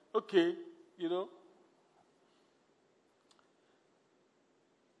like, okay,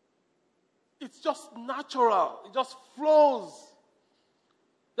 It's just natural. It just flows.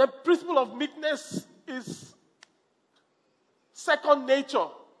 The principle of meekness is second nature.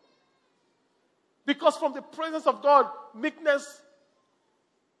 Because from the presence of God, meekness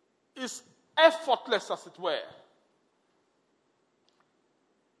is effortless, as it were.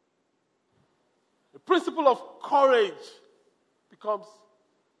 The principle of courage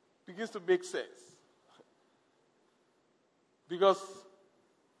begins to make sense. Because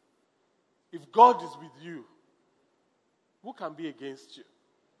if God is with you, who can be against you?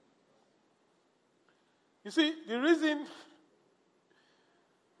 You see, the reason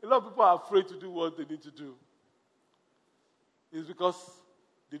a lot of people are afraid to do what they need to do is because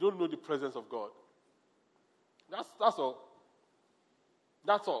they don't know the presence of God. That's all.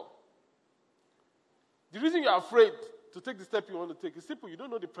 That's all. The reason you're afraid to take the step you want to take is simple. You don't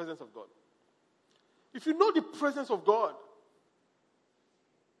know the presence of God. If you know the presence of God,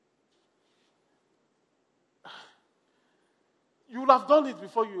 you would have done it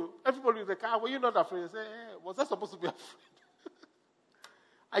before you. Everybody was like, were you not afraid? I say, was I supposed to be afraid?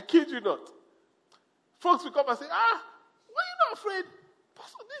 I kid you not. Folks will come and say, were you not afraid?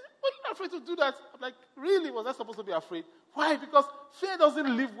 Were you not afraid to do that? I'm like, really? Was I supposed to be afraid? Why? Because fear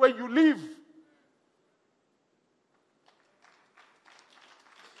doesn't live where you live.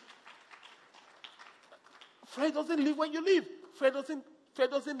 Fear doesn't live where you live. Fear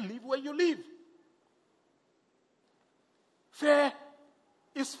doesn't live where you live. Fear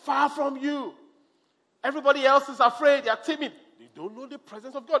is far from you. Everybody else is afraid. They are timid. They don't know the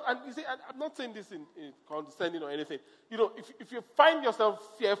presence of God. And you see, I'm not saying this in condescending or anything. If you find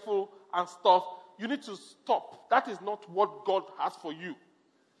yourself fearful and stuff, you need to stop. That is not what God has for you.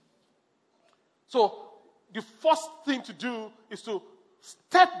 So, the first thing to do is to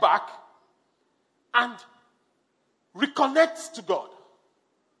step back and reconnect to God.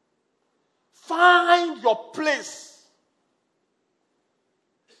 Find your place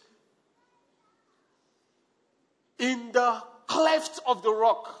in the cleft of the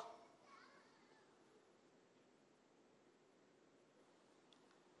rock.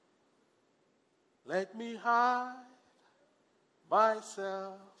 Let me hide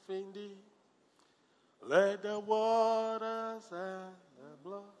myself in thee. Let the waters and the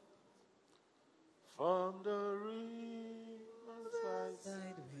blood from the riverside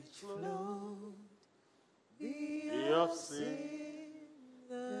which flow be of sin,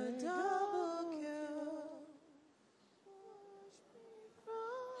 the double cure.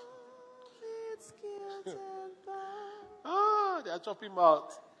 Its guilt and bound. They are chopping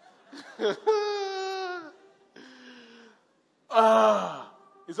out.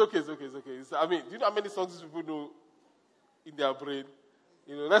 It's okay. do you know how many songs people know in their brain?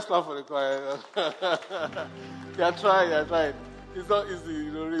 Let's laugh for the choir. They are trying. It's not easy,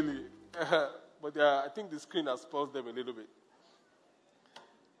 really. But I think the screen has paused them a little bit.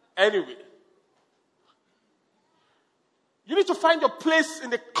 Anyway, you need to find your place in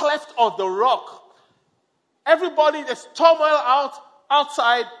the cleft of the rock. Everybody, there's turmoil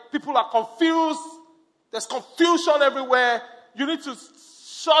outside. People are confused. There's confusion everywhere. You need to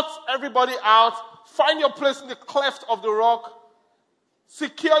shut everybody out. Find your place in the cleft of the rock.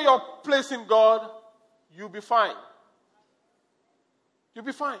 Secure your place in God. You'll be fine. You'll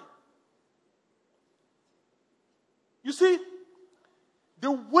be fine. You see,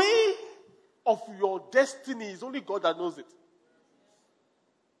 the way of your destiny is only God that knows it.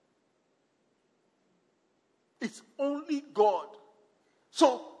 It's only God.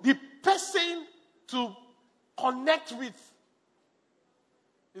 So the person to connect with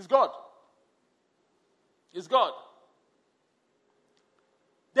is God. It's God.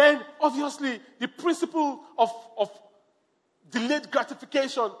 Then, obviously, the principle of delayed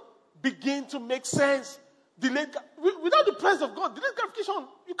gratification begin to make sense. Without the presence of God, delayed gratification,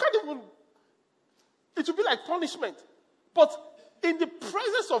 you can't even, it will be like punishment. But in the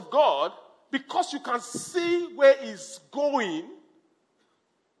presence of God, because you can see where He's going,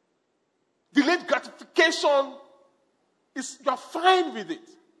 delayed gratification you're fine with it.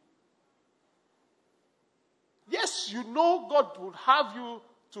 Yes, you know God would have you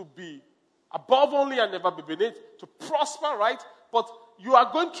to be above only and never be beneath, to prosper, right? But you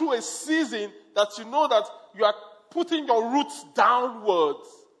are going through a season that you know that you are putting your roots downwards.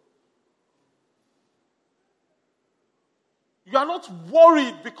 You are not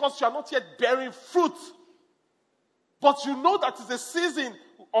worried because you are not yet bearing fruit. But you know that it's a season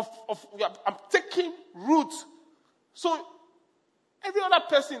of I'm taking root. So every other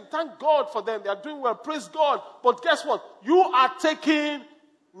person, thank God for them. They are doing well. Praise God. But guess what? You are taking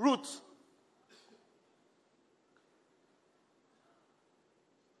root.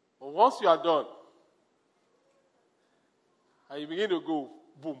 But once you are done, and you begin to go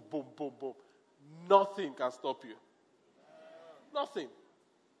boom, boom, boom, boom, nothing can stop you. Nothing.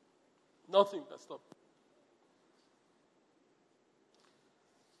 Nothing can stop you.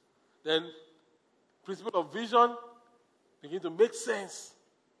 Then, principle of vision begin to make sense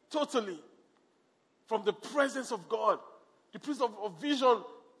totally from the presence of God. The principle of vision,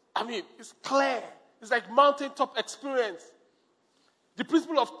 it's clear. It's like mountaintop experience. The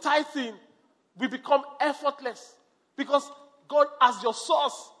principle of tithing will become effortless because God as your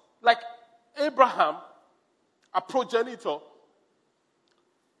source, like Abraham, a progenitor,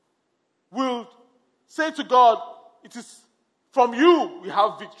 will say to God, it is from you we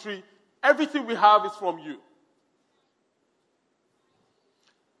have victory. Everything we have is from you.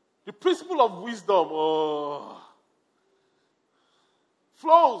 The principle of wisdom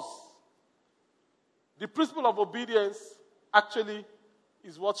flows. The principle of obedience actually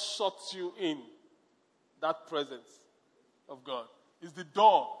is what shuts you in that presence of God. It's the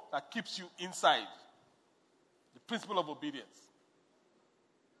door that keeps you inside. The principle of obedience.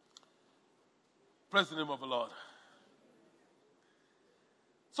 Praise the name of the Lord.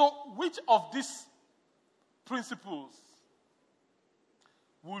 So, which of these principles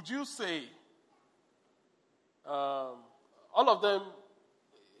would you say all of them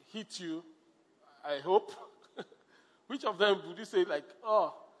hit you? I hope. Which of them would you say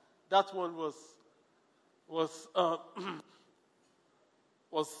that one was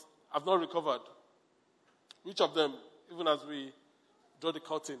I've not recovered? Which of them, even as we draw the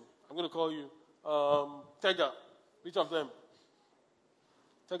curtain. I'm going to call you Tega. Which of them?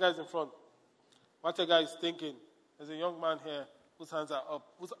 Tega is in front. What Tega is thinking? There's a young man here whose hands are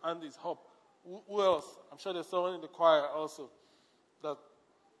up, whose hand is up. Who else? I'm sure there's someone in the choir also. That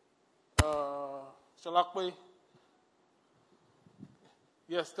Shalakwe.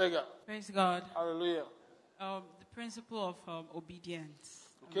 Yes, Tega. Praise God. Hallelujah. The principle of obedience.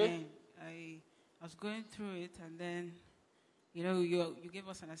 Okay. Amen. I was going through it, and then, you gave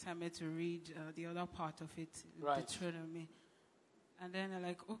us an assignment to read the other part of it, right. Deuteronomy. And then I'm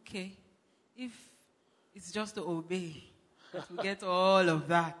like, okay, if it's just to obey, to get all of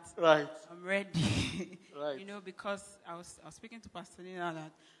that, right. I'm ready. Right. Because I was speaking to Pastor Nina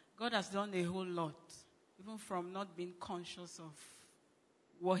that God has done a whole lot, even from not being conscious of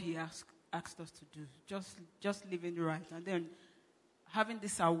what He asked us to do, just living right, and then having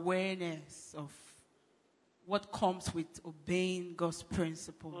this awareness of what comes with obeying God's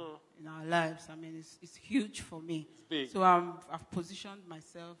principle in our lives. I mean, it's huge for me. It's big. So I've positioned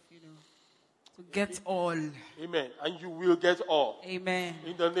myself, to get all. Amen. And you will get all. Amen.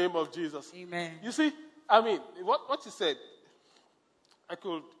 In the name of Jesus. Amen. You see, I mean, what you said, I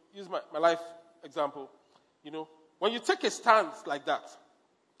could use my life example. When you take a stance like that,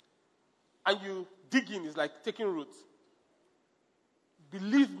 and you dig in, it's like taking roots.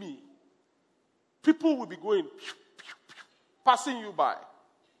 Believe me, people will be going, passing you by.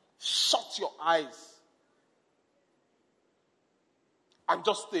 Shut your eyes. And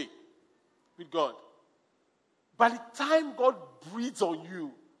just stay with God. By the time God breathes on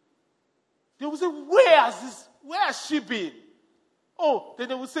you, they will say, where has she been? Then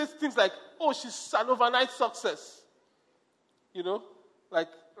they will say things like, she's an overnight success. Like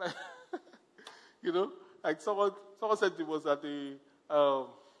someone said it was at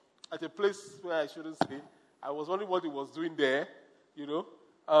a place where I shouldn't say. I was wondering what he was doing there, and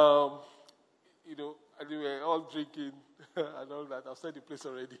they were all drinking and all that. I've said the place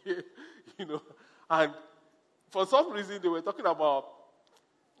already, and for some reason they were talking about,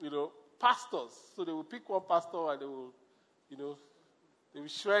 pastors. So they will pick one pastor and they will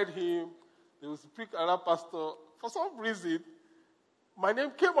shred him. They will pick another pastor. For some reason, my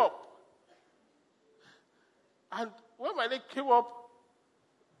name came up. And when my name came up,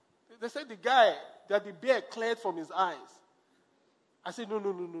 they said the guy, that the bear cleared from his eyes. I said, no.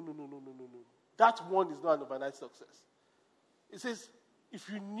 That one is not an overnight success. It says, if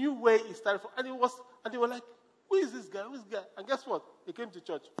you knew where he started from, and they were like, who is this guy? And guess what? He came to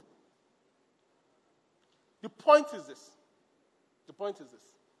church. The point is this.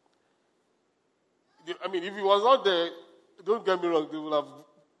 I mean, if he was not there, don't get me wrong, they would have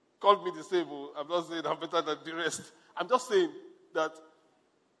called me disabled. I'm not saying I'm better than the rest. I'm just saying that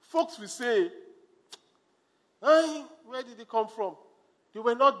folks will say, where did he come from? They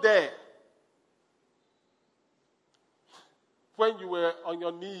were not there when you were on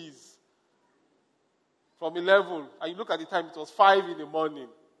your knees from 11, and you look at the time, it was 5 in the morning,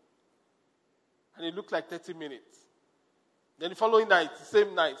 and it looked like 30 minutes. Then the following night,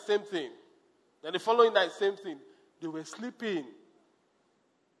 same thing. Then the following night, same thing. They were sleeping.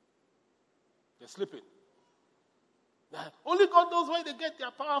 They're sleeping. Only God knows where they get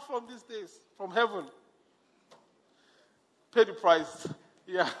their power from these days, from heaven. Pay the price,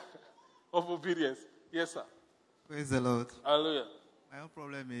 of obedience. Yes, sir. Praise the Lord. Hallelujah. My own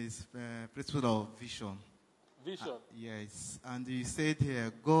problem is principle of vision. Vision. Yes. And you said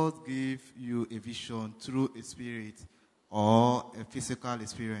here, God gave you a vision through a spirit or a physical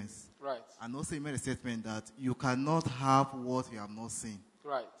experience. Right. And also you made a statement that you cannot have what you have not seen.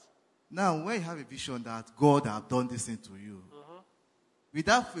 Right. Now, when you have a vision that God has done this thing to you,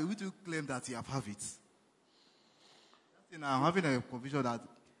 without faith, would you claim that you have it? I'm having a conviction that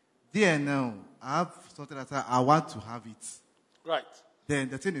there now, I have something that I want to have it. Right. Then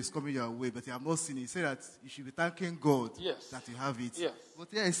the thing is coming your way, but you have not seen it. You say that you should be thanking God that you have it. Yes. But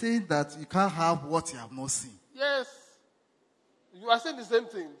he's saying that you can't have what you have not seen. Yes. You are saying the same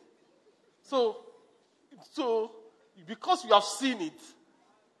thing. So because you have seen it,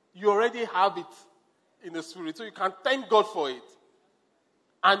 you already have it in the spirit. So you can thank God for it.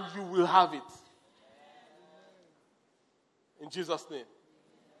 And you will have it. In Jesus' name.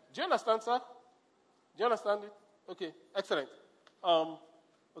 Do you understand, sir? Do you understand it? Okay, excellent.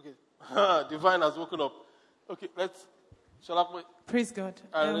 Okay. Divine has woken up. Okay, shall I wait? Praise God.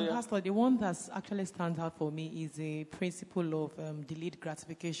 Pastor, the one that actually stands out for me is the principle of delayed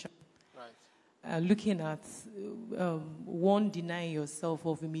gratification. Right. Looking at one, denying yourself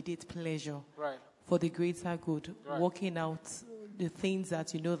of immediate pleasure right. for the greater good, right. working out the things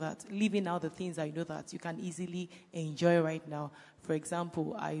that you know that, living out the things that you know that you can easily enjoy right now. For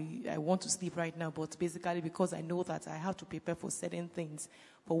example, I want to sleep right now, but basically because I know that I have to prepare for certain things,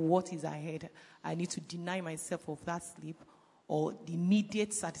 for what is ahead, I need to deny myself of that sleep or the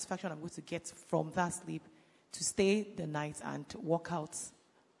immediate satisfaction I'm going to get from that sleep to stay the night and work out.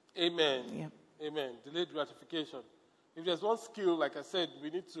 Amen. Yeah. Amen. Delayed gratification. If there's one skill, like I said, we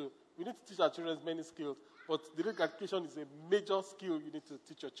need to teach our children many skills, but delayed gratification is a major skill you need to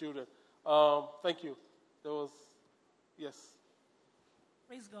teach your children. Thank you. There was, yes.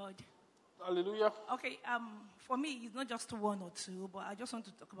 Praise God. Hallelujah. Okay, for me, it's not just one or two, but I just want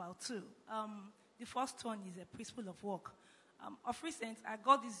to talk about two. The first one is a principle of work. Of recent, I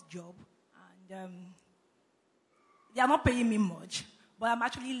got this job, and they are not paying me much, but I'm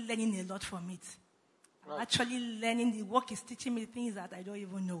actually learning a lot from it. I'm actually learning. The work is teaching me things that I don't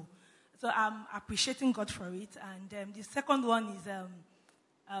even know. So I'm appreciating God for it. And the second one is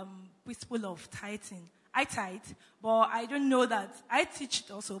principle of tithing. I tithe, but I don't know that. I teach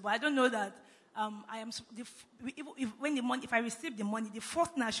it also, but I don't know that I am. If I receive the money, the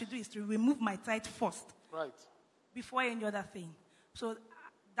first thing I should do is to remove my tithe first. Right. Before any other thing. So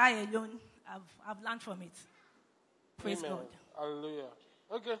that alone, I've learned from it. Praise Amen. God. Hallelujah.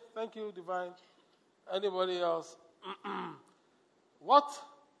 Okay, thank you, Divine. Anybody else? What?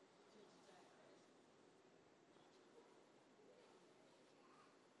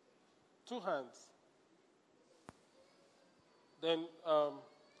 Two hands. Then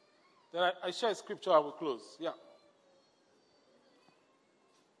I share scripture. I will close. Yeah.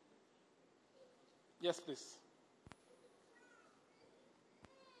 Yes, please.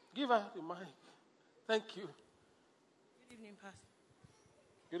 Give her the mic. Thank you. Good evening, Pastor.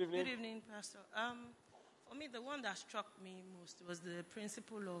 Good evening. Good evening, Pastor. For me, the one that struck me most was the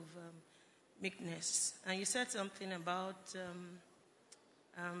principle of meekness. And you said something about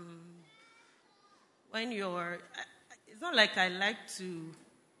when you're... It's not like I like to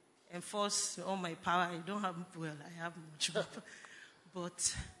enforce all my power. I don't have... Well, I have much.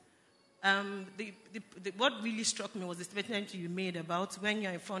 But what really struck me was the statement you made about when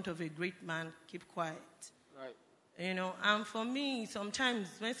you're in front of a great man, keep quiet. Right. You know, and for me, sometimes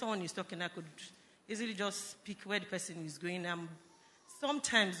when someone is talking, I could easily just speak where the person is going.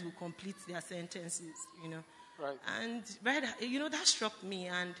 Sometimes will complete their sentences, you know. Right. And, that struck me.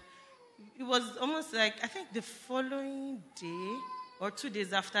 And it was almost like, I think the following day or 2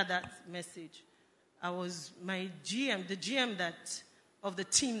 days after that message, my GM, the GM of the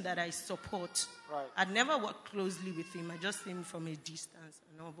team that I support. Right. I'd never worked closely with him. I just see him from a distance.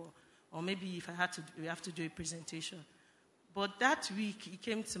 Or maybe if we have to do a presentation. But that week, he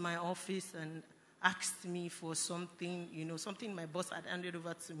came to my office and asked me for something, something my boss had handed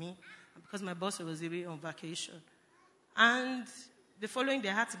over to me, because my boss was away on vacation. And the following day,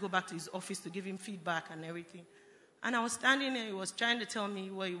 I had to go back to his office to give him feedback and everything. And I was standing there, he was trying to tell me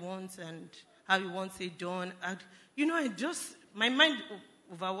what he wants and how he wants it done. And, my mind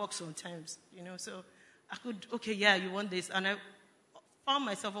overworks sometimes, so I could, you want this. And I found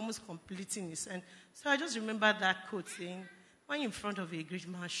myself almost completing this. And so I just remember that quote saying, when you're in front of a great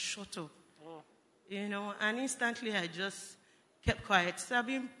man, shut up. And instantly I just kept quiet. So I've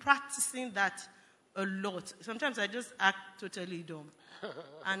been practicing that a lot. Sometimes I just act totally dumb.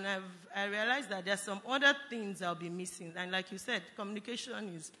 And I realized that there's some other things I'll be missing. And like you said, communication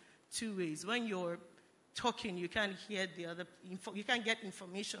is two ways. When you're talking, you can't hear the other, you can't get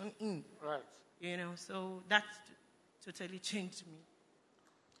information in. Right. So that totally changed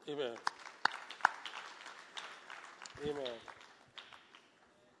me. Amen. Amen.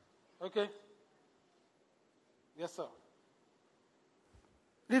 Okay. Yes, sir.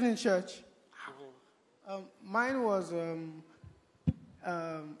 Good evening, church. Mine was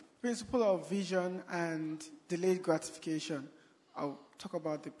principle of vision and delayed gratification. I'll talk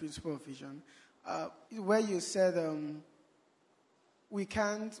about the principle of vision. Where you said we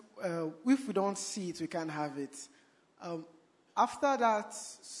can't, if we don't see it, we can't have it. After that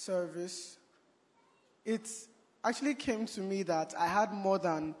service, it actually came to me that I had more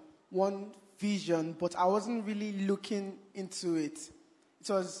than one vision, but I wasn't really looking into it. It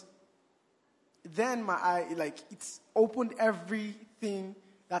was then my eye, it's opened everything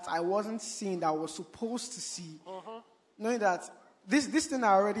that I wasn't seeing that I was supposed to see. Knowing that this thing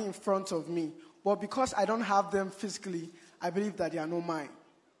are already in front of me, but because I don't have them physically, I believe that they are not mine.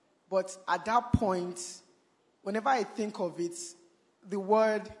 But at that point, whenever I think of it, the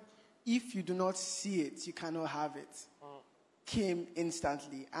word, if you do not see it, you cannot have it, came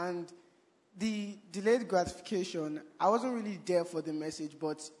instantly. And the delayed gratification, I wasn't really there for the message,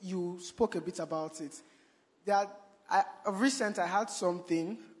 but you spoke a bit about it. That of recent, I had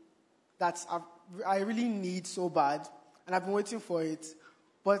something that I really need so bad, and I've been waiting for it.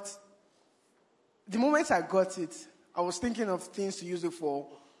 But the moment I got it, I was thinking of things to use it for,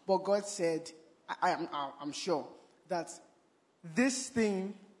 but God said, I'm sure, that this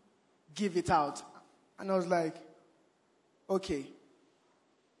thing, give it out. And I was like, okay.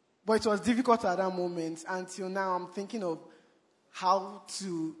 But it was difficult at that moment. Until now, I'm thinking of how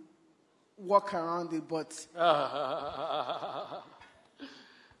to walk around it, but...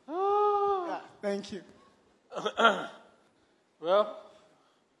 thank you. Well,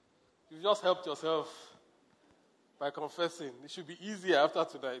 you just helped yourself by confessing. It should be easier after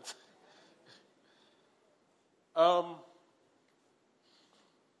tonight.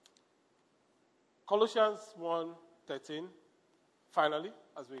 Colossians 1:13, finally,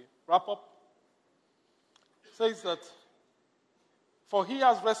 as we wrap up, says that, for he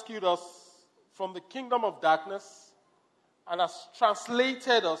has rescued us from the kingdom of darkness and has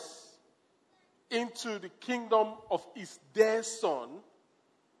translated us into the kingdom of his dear Son,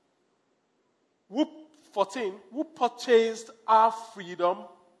 who purchased our freedom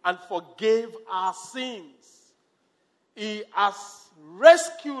and forgave our sins. He has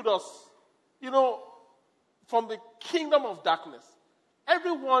rescued us, from the kingdom of darkness.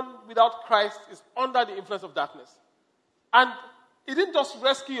 Everyone without Christ is under the influence of darkness. And he didn't just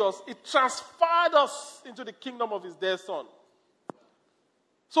rescue us, he transferred us into the kingdom of his dear Son.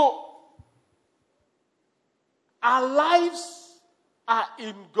 So, our lives are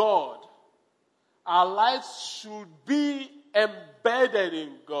in God. Our lives should be embedded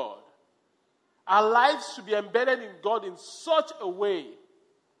in God. Our lives should be embedded in God in such a way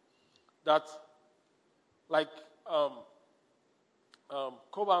that, like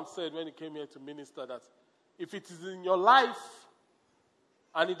Cobham said when he came here to minister, that if it is in your life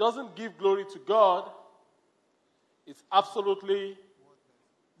and it doesn't give glory to God, it's absolutely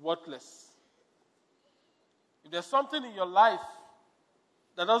worthless. If there's something in your life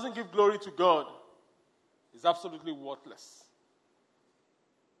that doesn't give glory to God, it's absolutely worthless.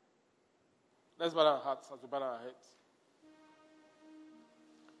 Let's bow our hearts as we bow our heads.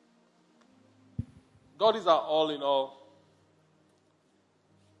 God is our all in all.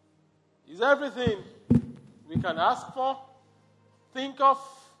 He's everything we can ask for, think of,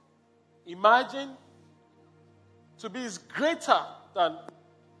 imagine. To be is greater than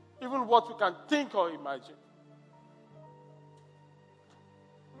even what we can think or imagine.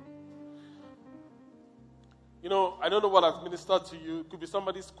 I don't know what has ministered to you. It could be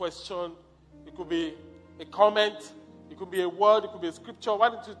somebody's question. It could be a comment. It could be a word. It could be a scripture. Why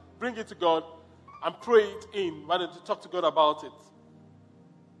don't you bring it to God and pray it in? Why don't you talk to God about it?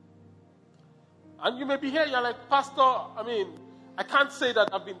 And you may be here, you're like, Pastor, I can't say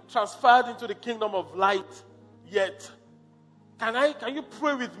that I've been transferred into the kingdom of light yet. Can you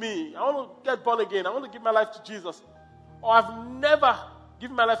pray with me? I want to get born again. I want to give my life to Jesus. Or I've never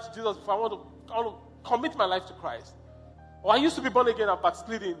given my life to Jesus before. I want to commit my life to Christ. Or I used to be born again, I'm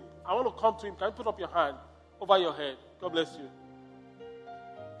backsliding. I want to come to him. Can you put up your hand over your head? God bless you.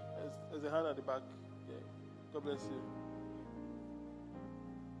 There's a hand at the back. Yeah. God bless you.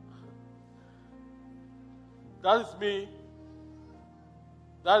 That is me.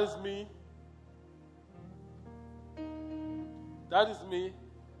 That is me. That is me.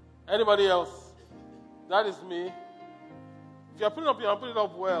 Anybody else? That is me. If you're putting up your hand, put it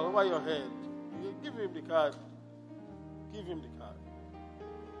up well over your head. Give him the card. Give him the card.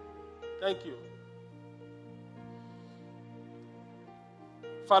 Thank you.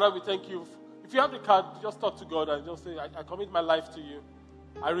 Father, we thank you. If you have the card, just talk to God and just say, I commit my life to you.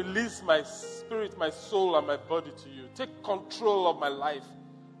 I release my spirit, my soul, and my body to you. Take control of my life,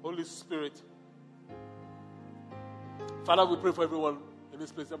 Holy Spirit. Father, we pray for everyone in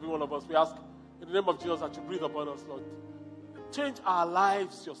this place, every one of us. We ask in the name of Jesus that you breathe upon us, Lord. Change our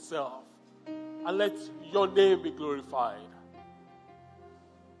lives yourself and let your name be glorified.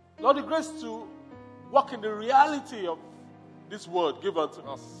 Lord, the grace to walk in the reality of this word given to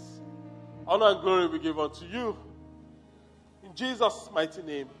us. Honor and glory be given to you. In Jesus' mighty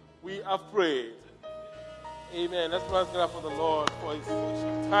name, we have prayed. Amen. Let's praise God for the Lord, for his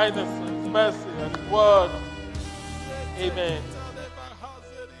kindness and his mercy and his word. Amen.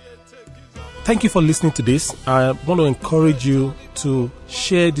 Thank you for listening to this. I want to encourage you to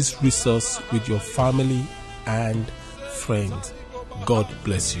share this resource with your family and friends. God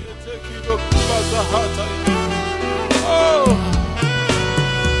bless you. Oh.